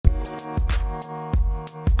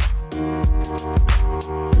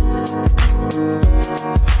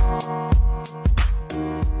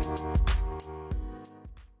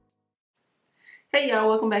y'all?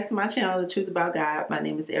 Welcome back to my channel, The Truth About God. My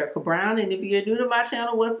name is Erica Brown, and if you're new to my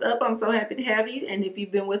channel, what's up? I'm so happy to have you. And if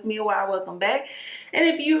you've been with me a while, welcome back. And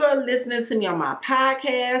if you are listening to me on my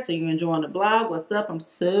podcast or you're enjoying the blog, what's up? I'm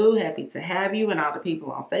so happy to have you. And all the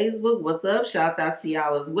people on Facebook, what's up? Shout out to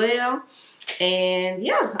y'all as well. And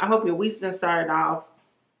yeah, I hope your week's been started off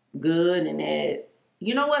good, and that,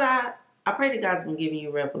 you know what, I pray that God's been giving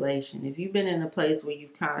you revelation. If you've been in a place where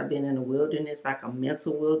you've kind of been in a wilderness, like a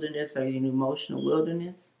mental wilderness or an emotional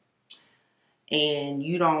wilderness, and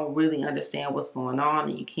you don't really understand what's going on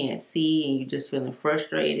and you can't see, and you're just feeling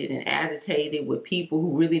frustrated and agitated with people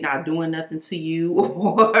who really not doing nothing to you,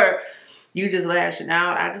 or you just lashing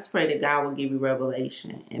out, I just pray that God will give you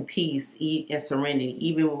revelation and peace and serenity,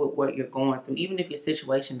 even with what you're going through, even if your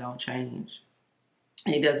situation don't change.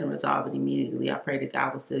 And it doesn't resolve it immediately. I pray that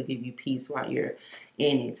God will still give you peace while you're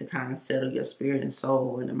in it, to kind of settle your spirit and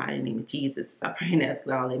soul in the mighty name of Jesus. I pray and ask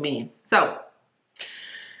God, amen. So,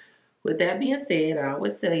 with that being said, I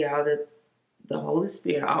always tell y'all that the Holy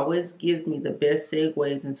Spirit always gives me the best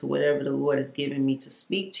segues into whatever the Lord has given me to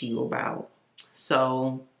speak to you about.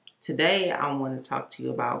 So, today I want to talk to you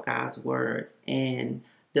about God's Word, and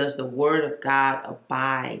does the Word of God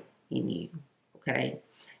abide in you? Okay.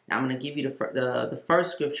 I'm going to give you the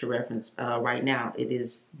first scripture reference right now. It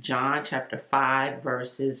is John chapter 5,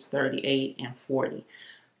 verses 38 and 40.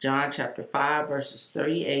 John chapter 5, verses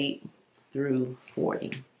 38 through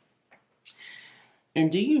 40.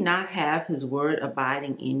 And do you not have his word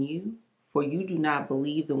abiding in you? For you do not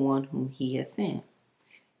believe the one whom he has sent.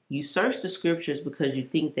 You search the scriptures because you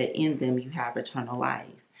think that in them you have eternal life,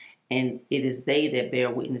 and it is they that bear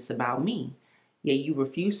witness about me. Yet you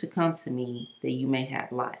refuse to come to me that you may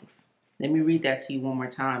have life. Let me read that to you one more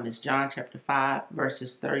time. It's John chapter 5,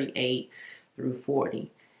 verses 38 through 40.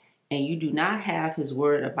 And you do not have his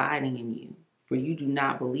word abiding in you, for you do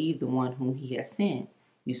not believe the one whom he has sent.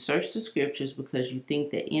 You search the scriptures because you think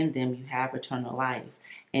that in them you have eternal life,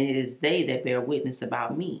 and it is they that bear witness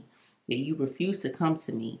about me. Yet you refuse to come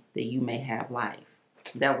to me that you may have life.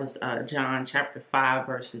 That was John chapter 5,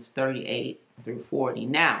 verses 38 through 40.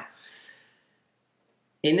 Now,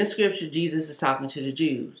 in the scripture, Jesus is talking to the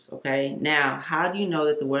Jews, okay? Now, how do you know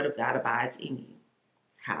that the word of God abides in you?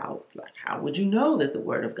 How would you know that the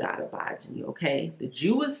word of God abides in you, okay? The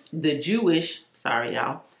Jewish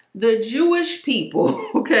people,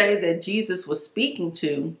 okay, that Jesus was speaking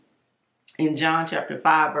to in John chapter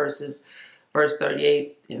 5, verse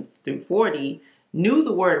 38 through 40, knew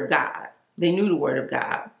the word of God. They knew the word of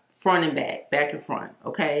God, front and back and front,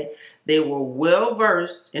 okay? They were well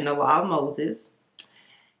versed in the law of Moses,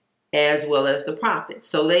 as well as the prophets.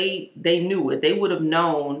 So they knew it. They would have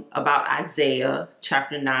known about Isaiah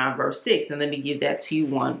chapter 9, verse 6. And let me give that to you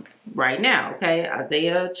one right now, okay?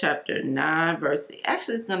 Isaiah chapter 9, verse 6.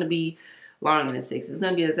 Actually, it's going to be longer than 6. It's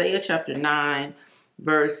going to be Isaiah chapter 9,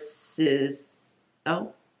 verses...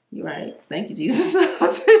 Oh, you're right. Thank you, Jesus.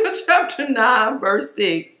 Isaiah chapter 9, verse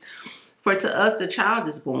 6. For to us a child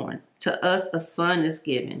is born, to us a son is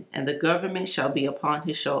given, and the government shall be upon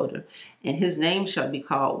his shoulder, and his name shall be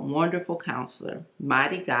called Wonderful Counselor,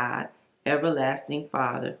 Mighty God, Everlasting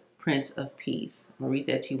Father, Prince of Peace. I'll read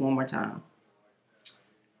that to you one more time.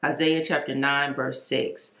 Isaiah chapter 9, verse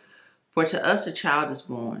 6. For to us a child is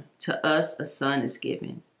born, to us a son is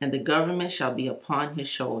given, and the government shall be upon his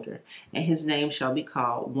shoulder, and his name shall be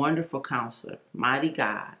called Wonderful Counselor, Mighty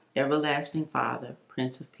God, Everlasting Father,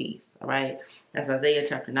 Prince of Peace. All right, that's Isaiah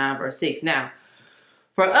chapter 9, verse 6. Now,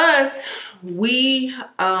 for us, we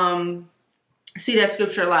see that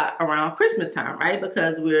scripture a lot around Christmas time, right?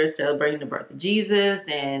 Because we're celebrating the birth of Jesus,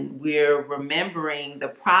 and we're remembering the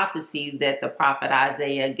prophecy that the prophet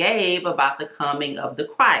Isaiah gave about the coming of the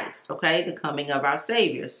Christ, okay? The coming of our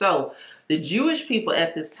Savior. So the Jewish people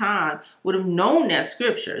at this time would have known that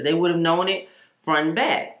scripture. They would have known it front and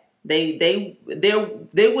back. They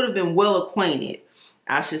would have been well acquainted,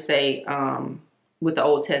 I should say, with the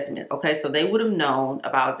Old Testament. Okay, so they would have known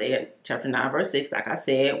about Isaiah chapter 9, verse 6, like I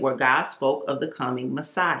said, where God spoke of the coming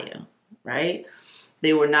Messiah, right?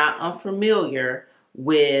 They were not unfamiliar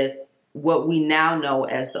with what we now know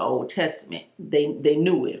as the Old Testament. They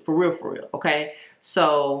knew it, for real, okay?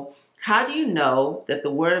 So how do you know that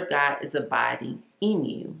the word of God is abiding in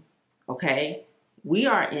you, okay? We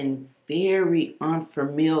are in very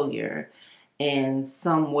unfamiliar and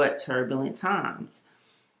somewhat turbulent times.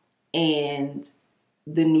 And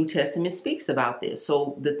the New Testament speaks about this.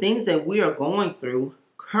 So the things that we are going through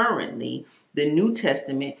currently, the New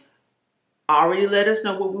Testament already let us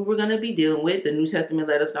know what we were going to be dealing with. The New Testament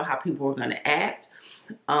let us know how people were going to act.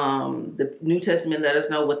 The New Testament let us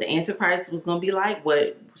know what the Antichrist was going to be like,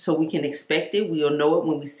 so we can expect it. We'll know it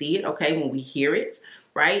when we see it, okay, when we hear it,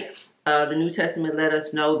 right? The New Testament let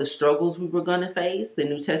us know the struggles we were going to face. The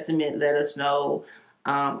New Testament let us know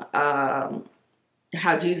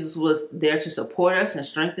how Jesus was there to support us and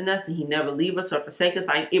strengthen us, and he never leave us or forsake us.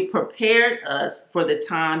 Like, it prepared us for the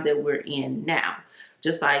time that we're in now.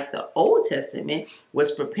 Just like the Old Testament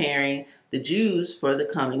was preparing the Jews for the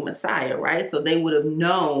coming Messiah, right? So they would have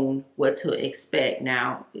known what to expect.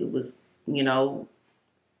 Now, it was, you know,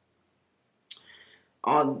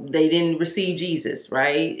 they didn't receive Jesus,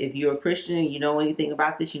 right? If you're a Christian and you know anything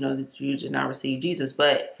about this, you know that the Jews did not receive Jesus,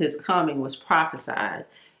 but his coming was prophesied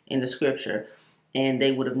in the scripture. And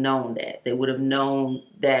they would have known that. They would have known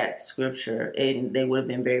that scripture, and they would have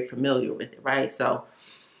been very familiar with it, right? So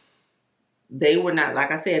they were not,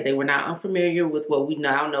 like I said, they were not unfamiliar with what we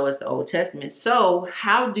now know as the Old Testament. So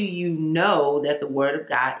how do you know that the word of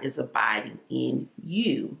God is abiding in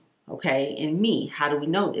you, okay, in me? How do we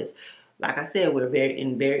know this? Like I said, we're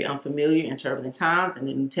very unfamiliar and turbulent times. In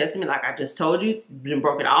the New Testament, like I just told you, been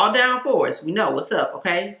broken all down for us. We know what's up,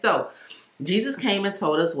 okay? So Jesus came and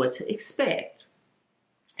told us what to expect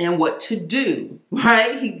and what to do,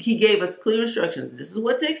 right? He gave us clear instructions. This is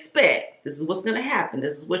what to expect. This is what's going to happen.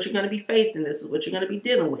 This is what you're going to be facing. This is what you're going to be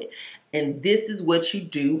dealing with. And this is what you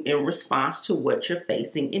do in response to what you're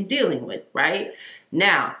facing and dealing with, right?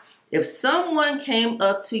 Now, if someone came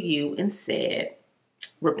up to you and said,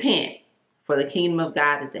 repent, for the kingdom of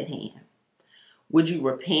God is at hand, would you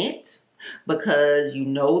repent because you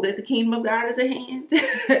know that the kingdom of God is at hand?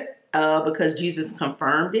 Because Jesus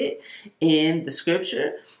confirmed it in the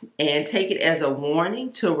scripture, and take it as a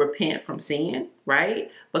warning to repent from sin, right?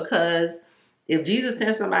 Because if Jesus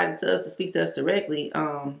sends somebody to us to speak to us directly,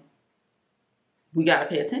 we got to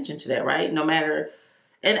pay attention to that, right? No matter,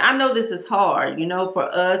 and I know this is hard, you know, for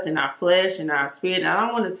us and our flesh and our spirit. And I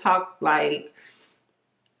don't want to talk like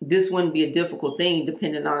this wouldn't be a difficult thing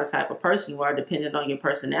depending on the type of person you are, depending on your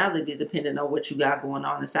personality, depending on what you got going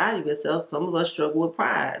on inside of yourself. Some of us struggle with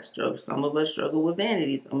pride. Some of us struggle with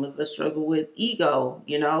vanity. Some of us struggle with ego,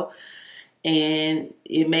 you know. And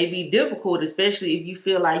it may be difficult, especially if you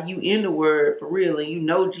feel like you in the word for real and you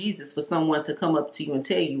know Jesus, for someone to come up to you and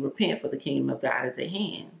tell you, repent, for the kingdom of God is at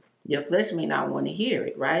hand. Your flesh may not want to hear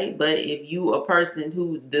it, right? But if you a person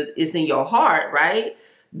who is in your heart, right?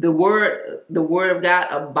 The word of God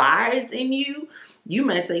abides in you. You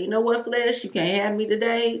may say, you know what, flesh, you can't have me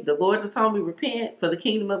today. The Lord has told me repent, for the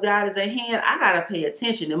kingdom of God is at hand. I got to pay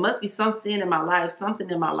attention. There must be something in my life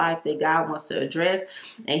that God wants to address.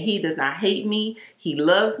 And he does not hate me. He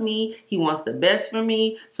loves me. He wants the best for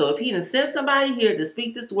me. So if he done sent somebody here to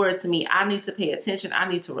speak this word to me, I need to pay attention. I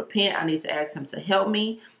need to repent. I need to ask him to help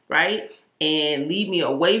me, right? And lead me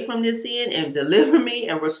away from this sin and deliver me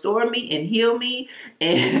and restore me and heal me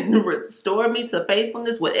and restore me to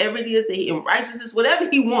faithfulness, whatever it is that in righteousness, whatever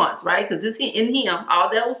he wants, right? Because it's in him. All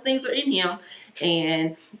those things are in him,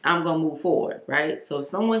 and I'm going to move forward, right? So if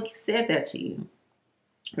someone said that to you,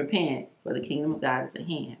 repent, for the kingdom of God is at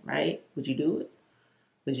hand, right? Would you do it?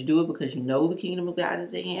 Would you do it because you know the kingdom of God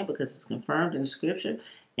is at hand, because it's confirmed in the scripture?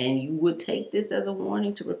 And you would take this as a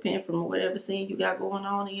warning to repent from whatever sin you got going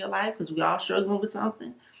on in your life, because we all struggling with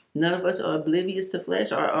something. None of us are oblivious to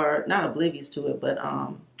flesh, or not oblivious to it, but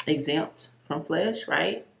exempt from flesh,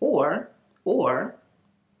 right? Or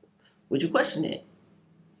would you question it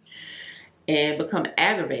and become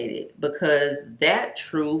aggravated because that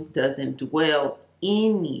truth doesn't dwell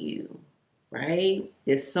in you, right?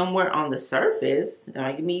 It's somewhere on the surface,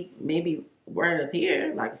 like maybe right up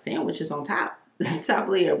here, like a sandwich is on top. Top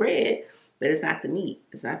layer of bread, but it's not the meat,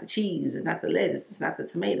 it's not the cheese, it's not the lettuce, it's not the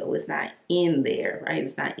tomato, it's not in there, right?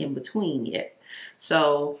 It's not in between yet.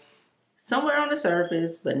 So somewhere on the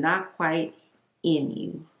surface, but not quite in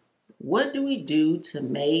you. What do we do to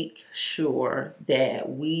make sure that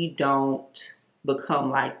we don't become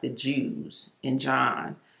like the Jews in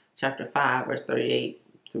John chapter 5, verse 38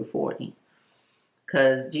 through 40?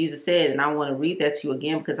 Because Jesus said, and I want to read that to you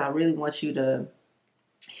again because I really want you to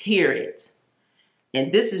hear it.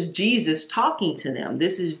 And this is Jesus talking to them.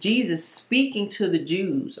 This is Jesus speaking to the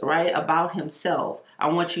Jews, right, about himself. I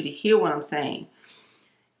want you to hear what I'm saying.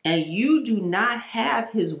 And you do not have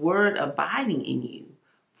his word abiding in you,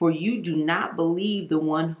 for you do not believe the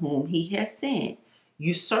one whom he has sent.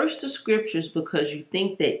 You search the scriptures because you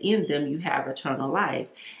think that in them you have eternal life.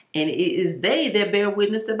 And it is they that bear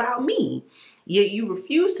witness about me. Yet you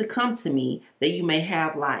refuse to come to me that you may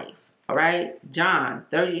have life. All right, John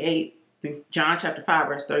 38. John chapter 5,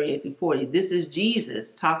 verse 38 through 40. This is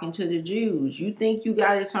Jesus talking to the Jews. You think you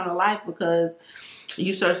got eternal life because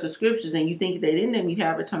you search the scriptures and you think that in them you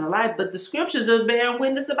have eternal life, but the scriptures are bearing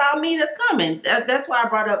witness about me that's coming. That's why I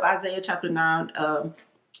brought up Isaiah chapter 9,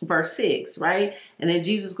 verse 6, right? And then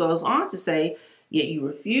Jesus goes on to say, yet you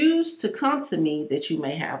refuse to come to me that you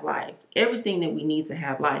may have life. Everything that we need to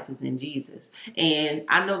have life is in Jesus. And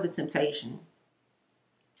I know the temptation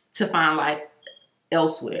to find life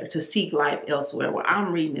elsewhere, to seek life elsewhere. Well,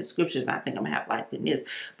 I'm reading the scriptures and I think I'm gonna have life in this,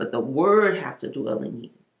 but the word have to dwell in you,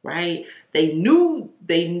 right? They knew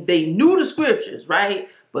the scriptures, right?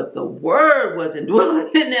 But the word wasn't dwelling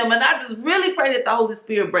in them. And I just really pray that the Holy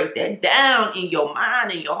Spirit break that down in your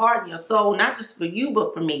mind and your heart and your soul, not just for you,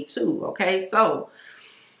 but for me too. Okay. So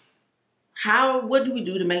what do we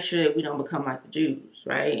do to make sure that we don't become like the Jews,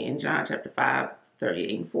 right? In John chapter 5,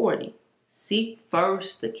 38 and 40. Seek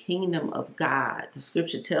first the kingdom of God. The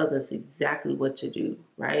scripture tells us exactly what to do,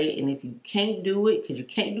 right? And if you can't do it, because you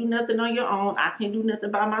can't do nothing on your own, I can't do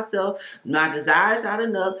nothing by myself. My desire is not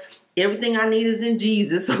enough. Everything I need is in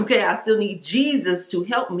Jesus, okay? I still need Jesus to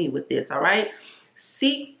help me with this, all right?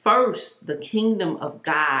 Seek first the kingdom of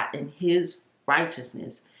God and his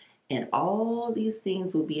righteousness, and all these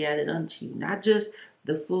things will be added unto you. Not just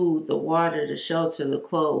the food, the water, the shelter, the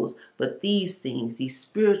clothes, but these things, these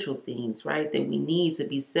spiritual things, right, that we need to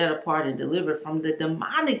be set apart and delivered from the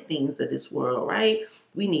demonic things of this world, right?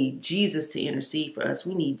 We need Jesus to intercede for us.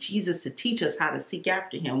 We need Jesus to teach us how to seek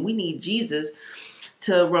after him. We need Jesus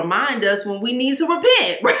to remind us when we need to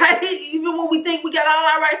repent, right? Even when we think we got all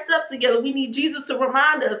our right stuff together, we need Jesus to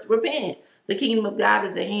remind us, repent. The kingdom of God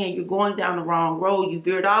is at hand. You're going down the wrong road. You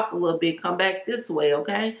veered off a little bit. Come back this way,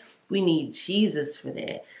 okay? We need Jesus for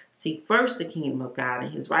that. Seek first the kingdom of God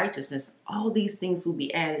and his righteousness. All these things will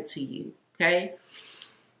be added to you, okay?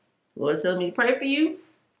 Lord, telling me to pray for you.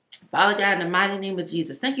 Father God, in the mighty name of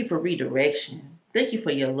Jesus, thank you for redirection. Thank you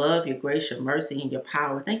for your love, your grace, your mercy, and your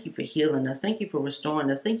power. Thank you for healing us. Thank you for restoring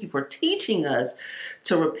us. Thank you for teaching us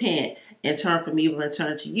to repent and turn from evil and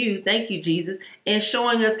turn to you. Thank you, Jesus, and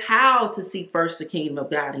showing us how to seek first the kingdom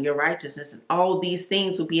of God and your righteousness. And all these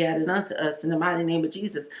things will be added unto us in the mighty name of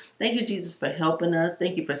Jesus. Thank you, Jesus, for helping us.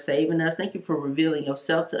 Thank you for saving us. Thank you for revealing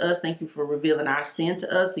yourself to us. Thank you for revealing our sin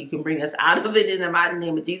to us so you can bring us out of it in the mighty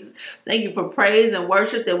name of Jesus. Thank you for praise and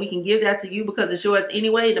worship that we can give that to you because it's yours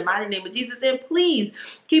anyway in the mighty name of Jesus. And please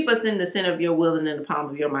keep us in the center of your will and in the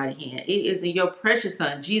palm of your mighty hand. It is in your precious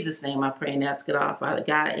son, Jesus' name, I pray and ask it all, Father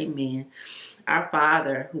God. Amen. Our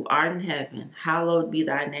Father, who art in heaven, hallowed be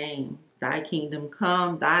thy name. Thy kingdom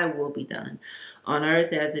come, thy will be done, on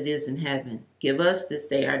earth as it is in heaven. Give us this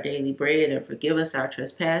day our daily bread, and forgive us our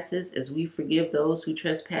trespasses, as we forgive those who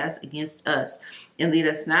trespass against us. And lead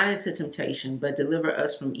us not into temptation, but deliver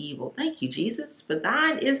us from evil. Thank you, Jesus, for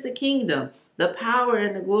thine is the kingdom, the power,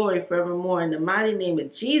 and the glory forevermore. In the mighty name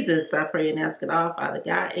of Jesus, I pray and ask it all, Father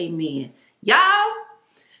God. Amen. Y'all,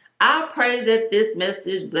 I pray that this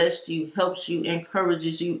message blessed you, helps you,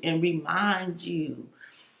 encourages you, and reminds you.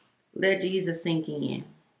 Let Jesus sink in.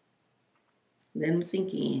 Let him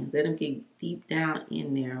sink in. Let him get deep down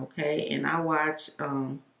in there, okay? And I watch, I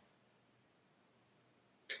don't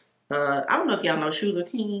know if y'all know Shuler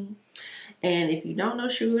King. And if you don't know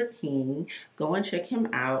Shuler King, go and check him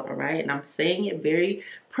out, all right? And I'm saying it very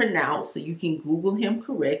pronounced, so you can Google him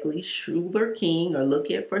correctly, Shuler King, or look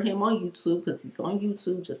for him on YouTube, because he's on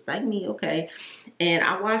YouTube just like me, okay? And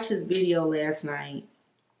I watched his video last night,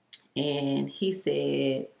 and he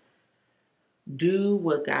said, do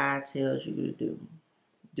what God tells you to do.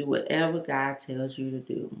 Do whatever God tells you to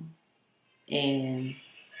do. And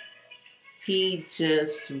he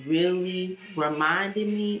just really reminded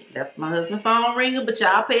me, that's my husband's phone ringing, but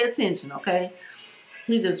y'all pay attention, okay?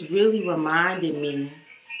 He just really reminded me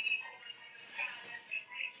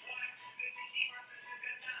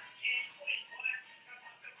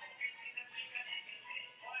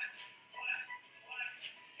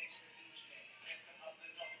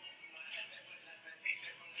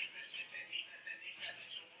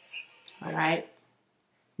all right?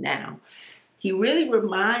 Now, he really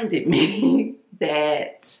reminded me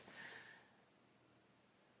that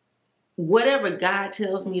whatever God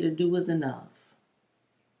tells me to do is enough.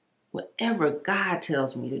 Whatever God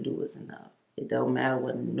tells me to do is enough. It don't matter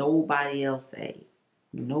what nobody else say.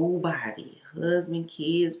 Nobody. Husband,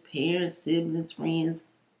 kids, parents, siblings, friends.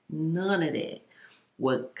 None of that.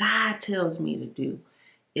 What God tells me to do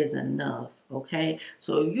is enough, okay?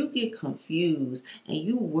 So if you get confused and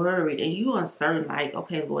you worried and you uncertain, like,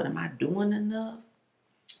 okay, Lord, am I doing enough?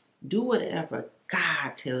 Do whatever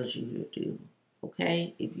God tells you to do,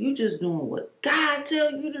 okay? If you just doing what God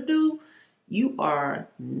tells you to do, you are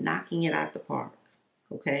knocking it out the park,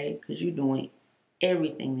 okay? Because you're doing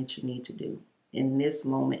everything that you need to do in this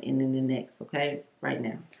moment and in the next, okay? Right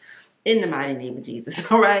now. In the mighty name of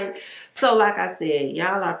Jesus, all right? So like I said,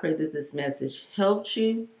 y'all, I pray that this message helps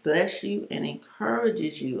you, bless you, and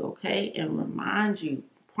encourages you, okay? And reminds you,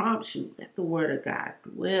 prompts you, let the word of God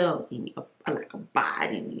dwell in you, like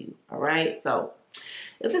abide in you, all right? So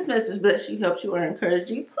if this message bless you, helps you, or encourage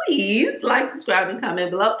you, please like, subscribe, and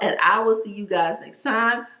comment below. And I will see you guys next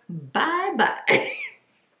time. Bye-bye.